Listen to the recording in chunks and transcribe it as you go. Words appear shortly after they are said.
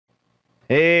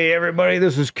Hey everybody,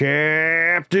 this is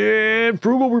Captain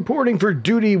Frugal reporting for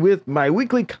duty with my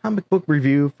weekly comic book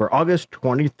review for August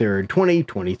 23rd,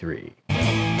 2023.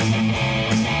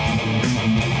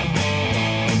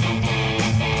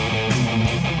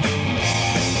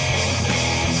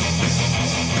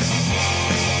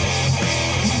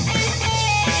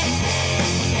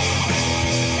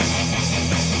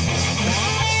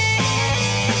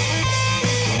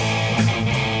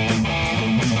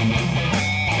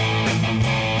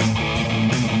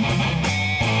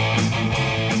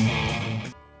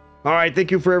 All right, thank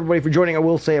you for everybody for joining. I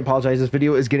will say, I apologize, this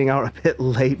video is getting out a bit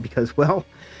late because, well,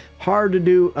 hard to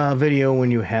do a video when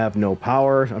you have no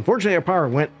power. Unfortunately, our power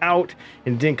went out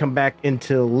and didn't come back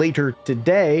until later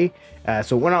today.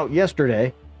 So it went out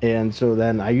yesterday. And so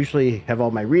then I usually have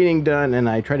all my reading done and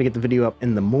I try to get the video up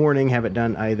in the morning, have it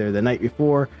done either the night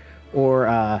before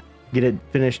or get it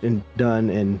finished and done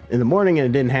in the morning, and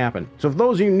it didn't happen. So for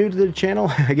those of you new to the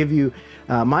channel, I give you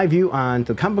my view on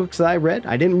the comic books that I read.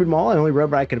 I didn't read them all, I only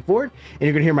read what I could afford, and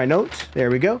you're gonna hear my notes.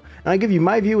 There we go. And I give you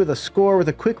my view with a score, with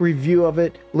a quick review of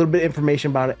it, a little bit of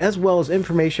information about it, as well as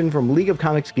information from League of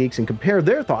Comics Geeks, and compare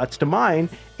their thoughts to mine.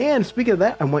 And speaking of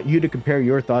that, I want you to compare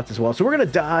your thoughts as well. So we're gonna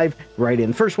dive right in.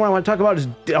 The first one I want to talk about is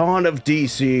Dawn of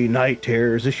DC Night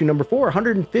Terrors, issue number 4.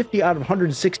 150 out of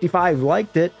 165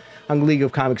 liked it on League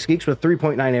of Comics Geeks with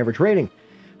 3.9 average rating.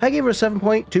 I gave it a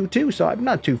 7.22, so I'm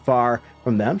not too far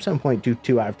from them.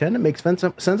 7.22 out of 10. It makes sense.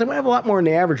 I'm gonna have a lot more in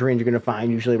the average range you're gonna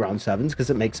find, usually around 7s, because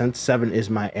it makes sense. 7 is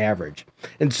my average.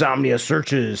 Insomnia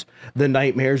searches the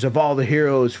nightmares of all the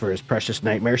heroes for his precious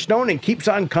nightmare stone and keeps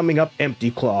on coming up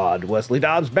empty-clawed. Wesley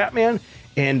Dobbs, Batman,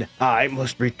 and I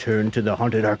must return to the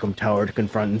haunted Arkham Tower to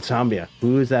confront Insomnia.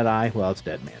 Who is that I? Well, it's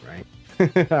Deadman, right?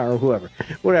 Or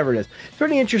whatever it is. It's a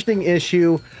pretty interesting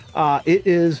issue. It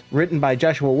is written by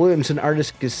Joshua Williamson,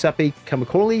 artist Giuseppe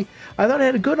Camicoli. I thought it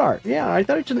had a good art. Yeah, I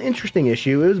thought it's an interesting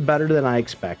issue. It was better than I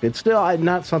expected. Still,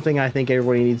 not something I think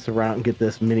everybody needs to run out and get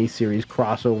this mini-series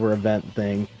crossover event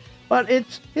thing. But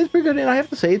it's pretty good, and I have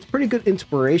to say, it's pretty good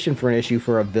inspiration for an issue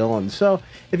for a villain. So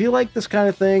if you like this kind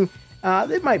of thing,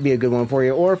 it might be a good one for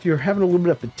you. Or if you're having a little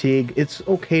bit of fatigue, it's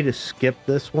okay to skip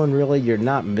this one, really. You're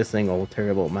not missing a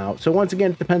terrible amount. So once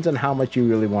again, it depends on how much you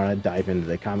really want to dive into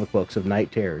the comic books of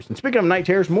Night Terrors. And speaking of Night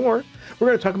Terrors more, we're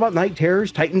going to talk about Night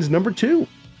Terrors Titans number 2.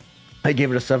 I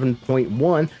gave it a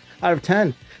 7.1 out of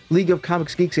 10. League of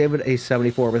Comics Geeks gave it a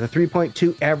 74 with a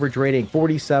 3.2 average rating.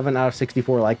 47 out of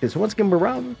 64 like this. So once again, we're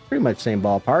around pretty much same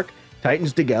ballpark.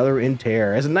 Titans together in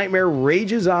terror. As a nightmare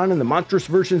rages on and the monstrous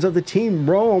versions of the team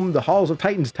roam the halls of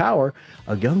Titan's Tower,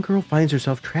 a young girl finds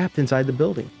herself trapped inside the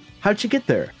building. How'd she get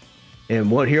there?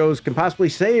 And what heroes can possibly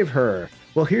save her?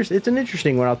 Well, it's an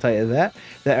interesting one, I'll tell you that.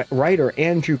 That writer,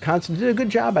 Andrew Constant, did a good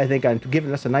job, I think, on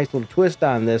giving us a nice little twist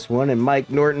on this one. And Mike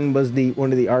Norton was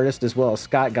one of the artists, as well as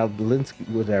Scott Godlinski,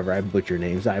 whatever, I butcher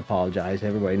names. I apologize.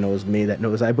 Everybody knows me that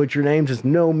knows I butcher names. There's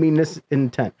no meanness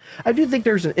intent. I do think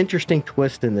there's an interesting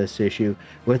twist in this issue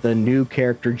with a new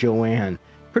character, Joanne.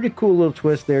 Pretty cool little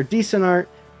twist there. Decent art,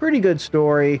 pretty good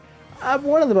story.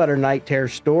 One of the better Night Terror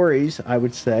stories, I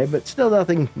would say, but still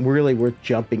nothing really worth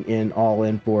jumping all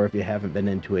in for if you haven't been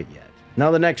into it yet. Now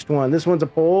the next one, this one's a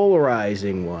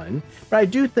polarizing one, but I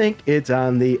do think it's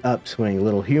on the upswing. A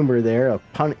little humor there, a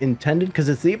pun intended, because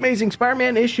it's the Amazing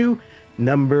Spider-Man issue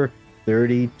number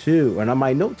 32. And on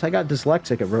my notes, I got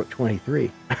dyslexic, I wrote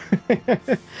 23. I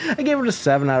gave it a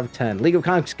 7 out of 10. League of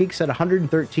Comics Geeks said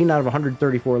 113 out of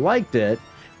 134 liked it,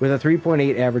 with a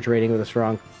 3.8 average rating with a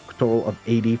strong total of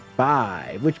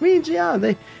 85, which means, yeah,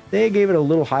 they gave it a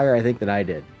little higher, I think, than I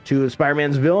did. Two of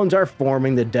Spider-Man's villains are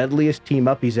forming the deadliest team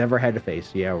up he's ever had to face.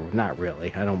 Yeah, not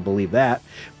really. I don't believe that.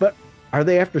 But are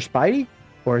they after Spidey?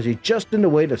 Or is he just in the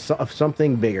way of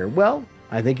something bigger? Well,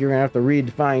 I think you're going to have to read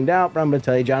to find out, but I'm going to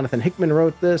tell you, Jonathan Hickman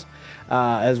wrote this,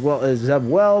 as well as Zeb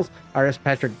Wells, artist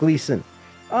Patrick Gleason.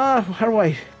 How do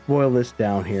I boil this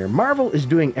down here? Marvel is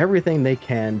doing everything they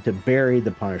can to bury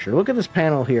the Punisher. Look at this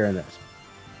panel here in this.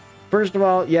 First of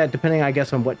all, yeah, depending, I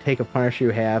guess, on what take of Punisher you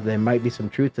have, there might be some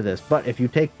truth to this. But if you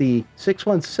take the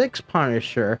 616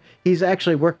 Punisher, he's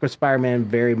actually worked with Spider-Man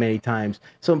very many times.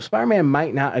 So Spider-Man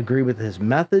might not agree with his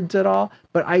methods at all,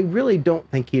 but I really don't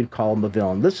think he'd call him a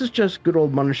villain. This is just good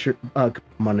old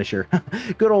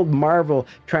good old Marvel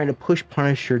trying to push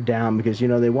Punisher down because, you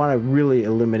know, they want to really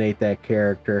eliminate that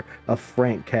character of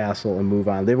Frank Castle and move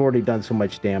on. They've already done so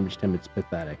much damage to him, it's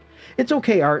pathetic. It's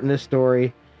okay art in this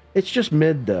story. It's just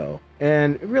mid, though,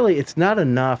 and really it's not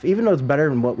enough, even though it's better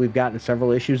than what we've gotten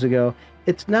several issues ago,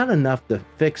 it's not enough to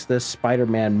fix this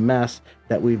Spider-Man mess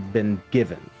that we've been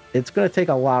given. It's going to take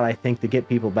a lot, I think, to get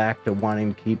people back to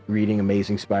wanting to keep reading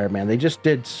Amazing Spider-Man. They just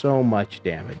did so much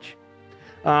damage.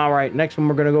 All right, next one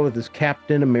we're going to go with is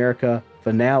Captain America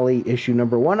Finale, issue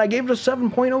number 1. I gave it a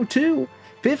 7.02.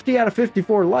 50 out of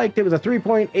 54 liked it with a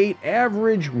 3.8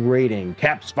 average rating.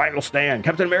 Cap's final stand.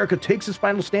 Captain America takes his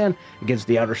final stand against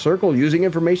the Outer Circle using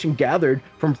information gathered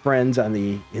from friends on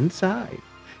the inside.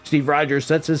 Steve Rogers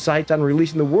sets his sights on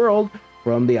releasing the world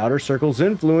from the Outer Circle's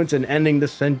influence and ending the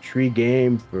Sentry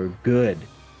game for good.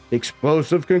 The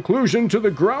explosive conclusion to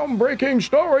the groundbreaking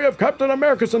story of Captain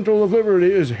America Central of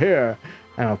Liberty is here.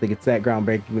 I don't think it's that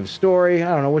groundbreaking of a story. I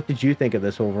don't know. What did you think of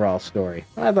this overall story?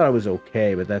 I thought it was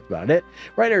okay, but that's about it.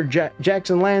 Writer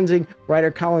Jackson Lansing,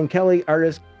 writer Colin Kelly,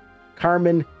 artist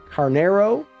Carmen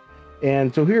Carnero.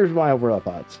 And so here's my overall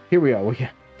thoughts. Here we are.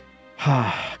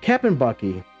 Cap and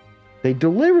Bucky, they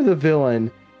deliver the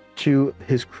villain to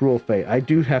his cruel fate. I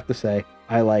do have to say,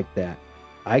 I like that.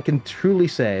 I can truly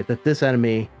say that this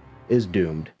enemy is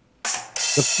doomed.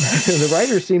 The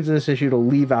writer seems in this issue to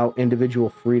leave out individual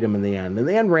freedom in the end. In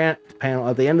the end rant panel,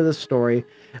 at the end of the story,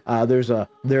 there's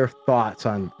their thoughts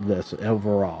on this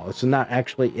overall. It's not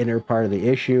actually inner part of the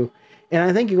issue. And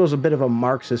I think it goes a bit of a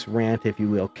Marxist rant, if you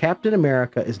will. Captain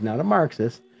America is not a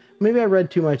Marxist. Maybe I read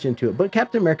too much into it, but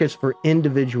Captain America is for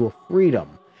individual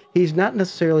freedom. He's not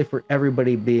necessarily for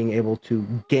everybody being able to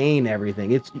gain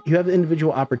everything. You have the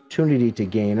individual opportunity to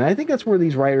gain. And I think that's where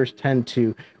these writers tend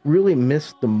to really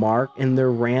miss the mark in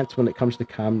their rants when it comes to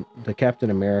Captain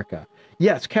America.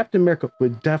 Yes, Captain America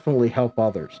would definitely help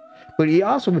others, but he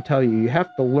also would tell you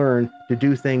have to learn to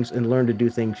do things and learn to do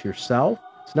things yourself.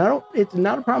 It's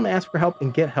not a problem to ask for help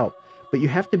and get help, but you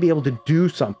have to be able to do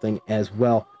something as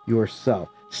well yourself.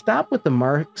 Stop with the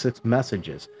Marxist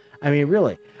messages. I mean,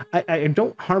 really, I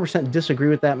don't 100% disagree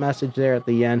with that message there at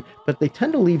the end, but they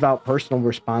tend to leave out personal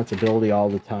responsibility all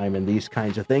the time and these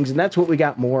kinds of things. And that's what we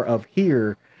got more of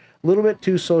here. A little bit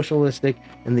too socialistic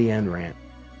in the end rant.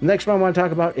 The next one I want to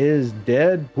talk about is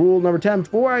Deadpool number 10.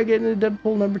 Before I get into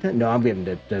Deadpool number 10, no, I'm getting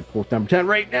Deadpool number 10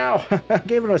 right now. I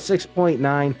gave it a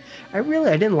 6.9. I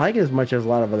didn't like it as much as a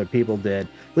lot of other people did.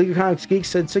 League of Comics Geeks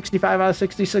said 65 out of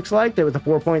 66 liked it with a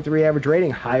 4.3 average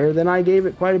rating, higher than I gave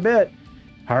it quite a bit.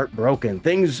 Heartbroken.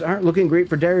 Things aren't looking great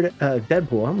for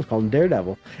Deadpool. I almost called him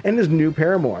Daredevil. And his new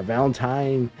paramour,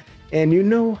 Valentine. And you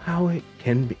know how it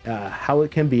can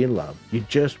be in love. You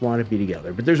just want to be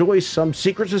together, but there's always some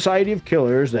secret society of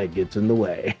killers that gets in the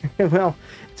way. Well,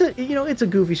 it's a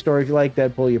goofy story. If you like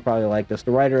Deadpool, you probably like this.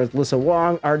 The writer is Lissa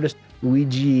Wong, artist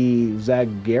Luigi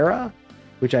Zaguera,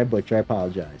 which I butcher. I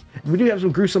apologize. We do have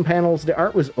some gruesome panels. The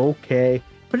art was okay,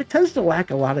 but it tends to lack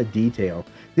a lot of detail.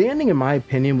 The ending, in my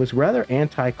opinion, was rather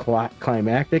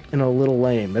anticlimactic and a little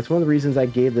lame. That's one of the reasons I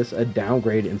gave this a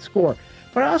downgrade in score.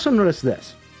 But I also noticed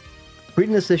this.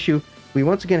 Reading this issue, we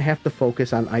once again have to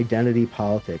focus on identity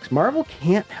politics. Marvel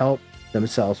can't help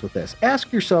themselves with this.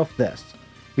 Ask yourself this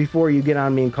before you get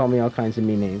on me and call me all kinds of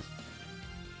mean names.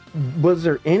 Was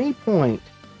there any point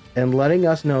in letting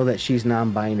us know that she's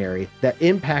non-binary that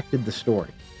impacted the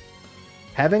story?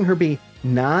 Having her be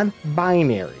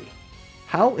non-binary,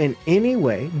 how in any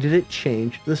way did it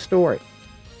change the story?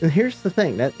 And here's the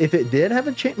thing, that if it did have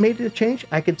made a change,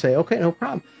 I could say, okay, no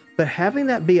problem. But having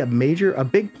that be a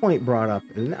big point brought up,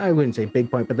 and I wouldn't say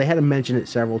big point, but they had to mention it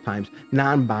several times,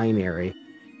 non-binary,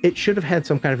 it should have had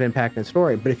some kind of impact in the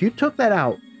story. But if you took that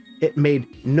out, it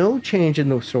made no change in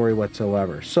the story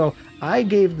whatsoever. So I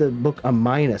gave the book a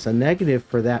negative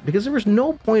for that, because there was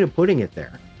no point of putting it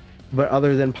there. But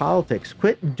other than politics,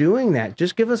 quit doing that.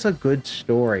 Just give us a good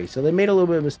story. So they made a little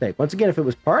bit of a mistake. Once again, if it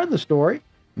was part of the story,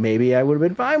 maybe I would have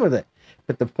been fine with it.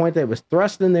 But the point that it was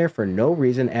thrust in there for no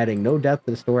reason, adding no depth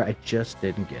to the story, I just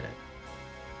didn't get it.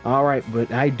 All right,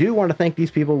 but I do want to thank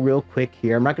these people real quick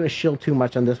here. I'm not going to shill too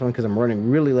much on this one because I'm running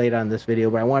really late on this video,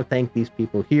 but I want to thank these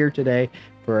people here today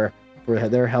for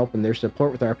their help and their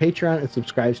support with our Patreon and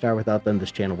Subscribe Star. Without them,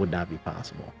 this channel would not be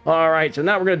possible. All right, so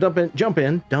now we're going to jump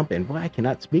in. Boy, I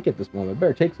cannot speak at this moment. I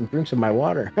better take some drinks of my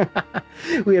water.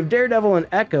 We have Daredevil and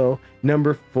Echo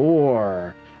number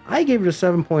 4. I gave it a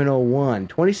 7.01.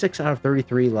 26 out of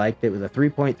 33 liked it with a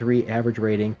 3.3 average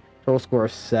rating. Total score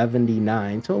of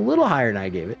 79, so a little higher than I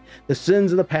gave it. The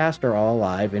sins of the past are all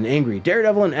alive and angry.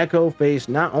 Daredevil and Echo face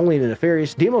not only the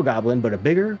nefarious Demogoblin, but a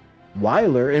bigger,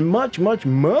 wiler, and much, much,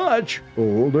 much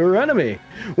older enemy.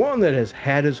 One that has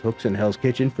had his hooks in Hell's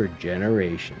Kitchen for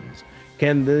generations.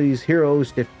 Can these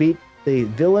heroes defeat the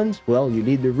villains? Well, you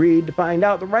need to read to find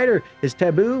out. The writer is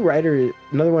Taboo.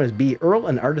 Another one is B. Earl,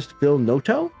 and artist Phil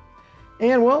Noto.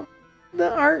 And, well,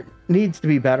 the art needs to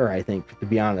be better, I think, to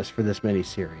be honest, for this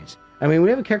mini-series. I mean, when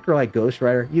you have a character like Ghost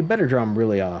Rider, you better draw him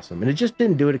really awesome. And it just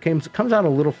didn't do it. It comes out a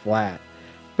little flat.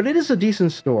 But it is a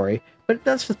decent story. But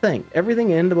that's the thing.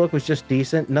 Everything in the book was just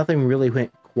decent. Nothing really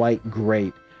went quite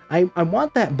great. I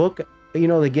want that book, you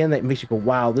know, again, that makes you go,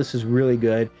 wow, this is really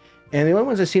good. And the only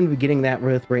ones I seem to be getting that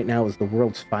with right now is the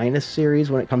World's Finest series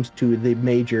when it comes to the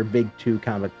major big two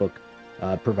comic book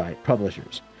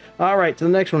publishers. All right, so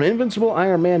the next one, Invincible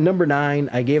Iron Man number 9.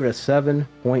 I gave it a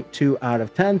 7.2 out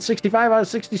of 10. 65 out of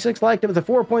 66 liked it with a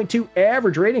 4.2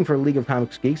 average rating for League of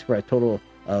Comics Geeks for a total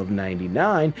of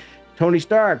 99. Tony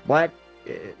Stark, Black,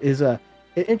 is an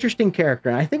interesting character.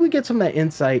 And I think we get some of that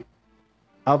insight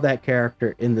of that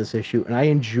character in this issue, and I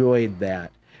enjoyed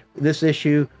that. This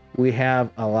issue, we have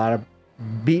a lot of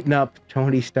beaten up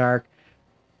Tony Stark.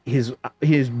 His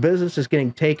business is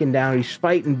getting taken down. He's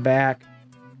fighting back,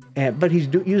 but he's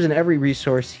using every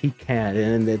resource he can.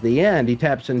 And at the end, he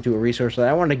taps into a resource that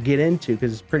I want to get into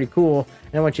because it's pretty cool,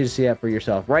 and I want you to see that for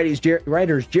yourself. Writers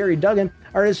Jerry Duggan,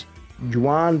 artist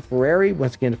Juan Ferreri.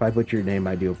 Once again, if I butcher your name,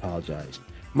 I do apologize.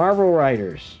 Marvel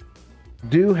writers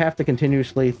do have to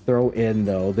continuously throw in,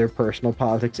 though, their personal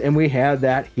politics, and we have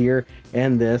that here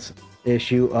in this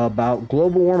issue about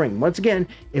global warming. Once again,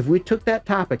 if we took that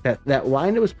topic, that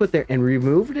line that was put there, and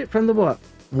removed it from the book,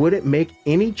 would it make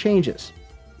any changes?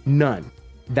 None.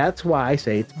 That's why I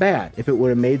say it's bad. If it would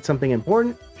have made something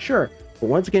important, sure, but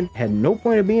once again, had no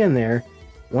point of being there.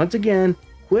 Once again,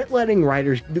 quit letting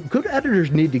writers, good editors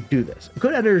need to do this.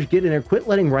 Good editors get in there, quit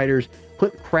letting writers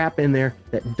put crap in there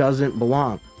that doesn't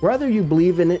belong. Whether you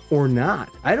believe in it or not.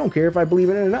 I don't care if I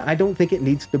believe in it or not. I don't think it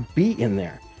needs to be in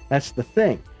there. That's the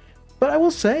thing. But I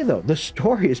will say, though, the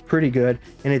story is pretty good,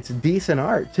 and it's decent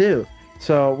art, too.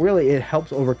 So really, it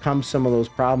helps overcome some of those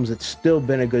problems. It's still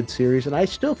been a good series, and I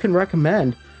still can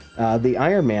recommend the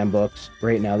Iron Man books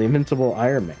right now, the Invincible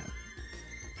Iron Man.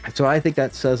 So I think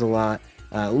that says a lot.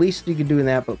 At least you can do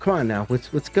that, but come on now,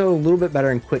 let's go a little bit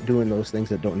better and quit doing those things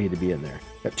that don't need to be in there.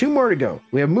 Got 2 more to go.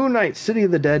 We have Moon Knight, City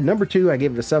of the Dead, number 2. I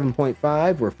gave it a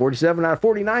 7.5, where 47 out of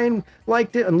 49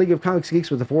 liked it, and League of Comics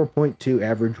Geeks with a 4.2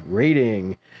 average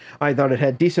rating. I thought it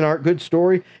had decent art, good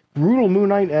story, brutal Moon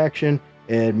Knight action,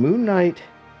 and Moon Knight,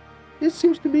 it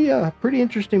seems to be a pretty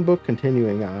interesting book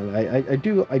continuing on. I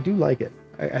do like it.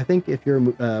 I think if you're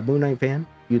a Moon Knight fan,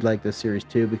 you'd like this series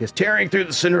too, because tearing through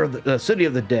the center of the city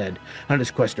of the dead on his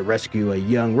quest to rescue a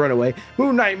young runaway,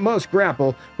 Moon Knight must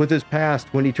grapple with his past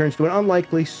when he turns to an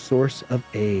unlikely source of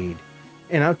aid.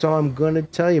 And that's all I'm going to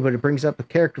tell you, but it brings up a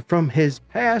character from his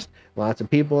past, lots of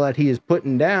people that he is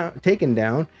taken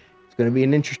down. It's going to be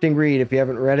an interesting read if you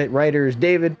haven't read it. Writers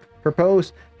David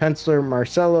Propose, penciler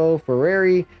Marcelo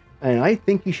Ferreri, and I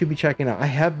think you should be checking out. I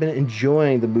have been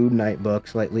enjoying the Moon Knight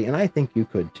books lately, and I think you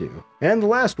could too. And the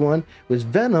last one was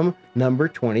Venom number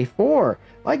 24.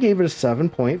 I gave it a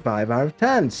 7.5 out of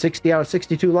 10. 60 out of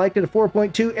 62 liked it, a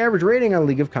 4.2 average rating on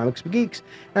League of Comics Geeks.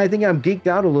 And I think I'm geeked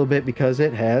out a little bit because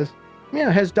it has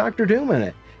Dr. Doom in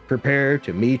it. Prepare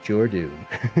to meet your doom.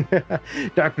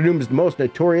 Dr. Doom is the most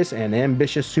notorious and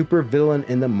ambitious supervillain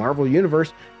in the Marvel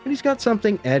Universe, and he's got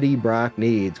something Eddie Brock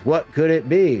needs. What could it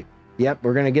be? Yep,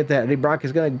 we're going to get that. Eddie Brock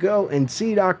is going to go and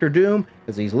see Dr. Doom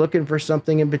because he's looking for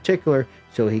something in particular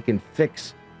so he can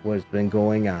fix what's been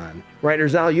going on.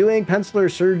 Writers Al Ewing, penciler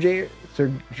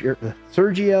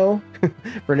Sergio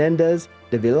Fernandez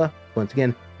de Villa. Once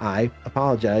again, I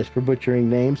apologize for butchering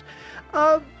names.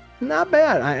 Not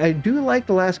bad. I do like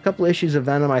the last couple issues of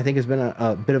Venom. I think it's been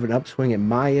a bit of an upswing in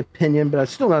my opinion, but I'm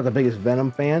still not the biggest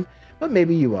Venom fan. But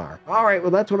maybe you are. All right, well,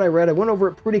 that's what I read. I went over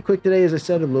it pretty quick today, as I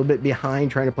said, a little bit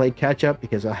behind trying to play catch up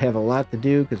because I have a lot to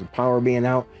do because of power being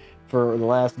out for the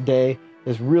last day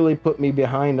has really put me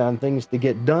behind on things to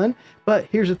get done. But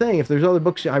here's the thing. If there's other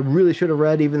books I really should have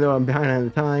read, even though I'm behind on the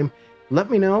time,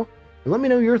 let me know. And let me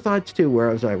know your thoughts too. Where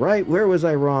was I right? Where was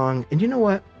I wrong? And you know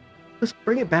what? Let's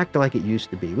bring it back to like it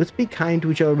used to be. Let's be kind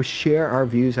to each other. Let's share our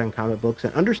views on comic books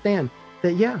and understand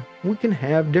that, yeah, we can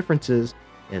have differences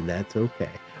and that's okay.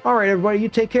 All right, everybody, you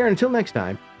take care. Until next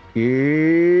time,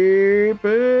 keep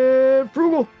it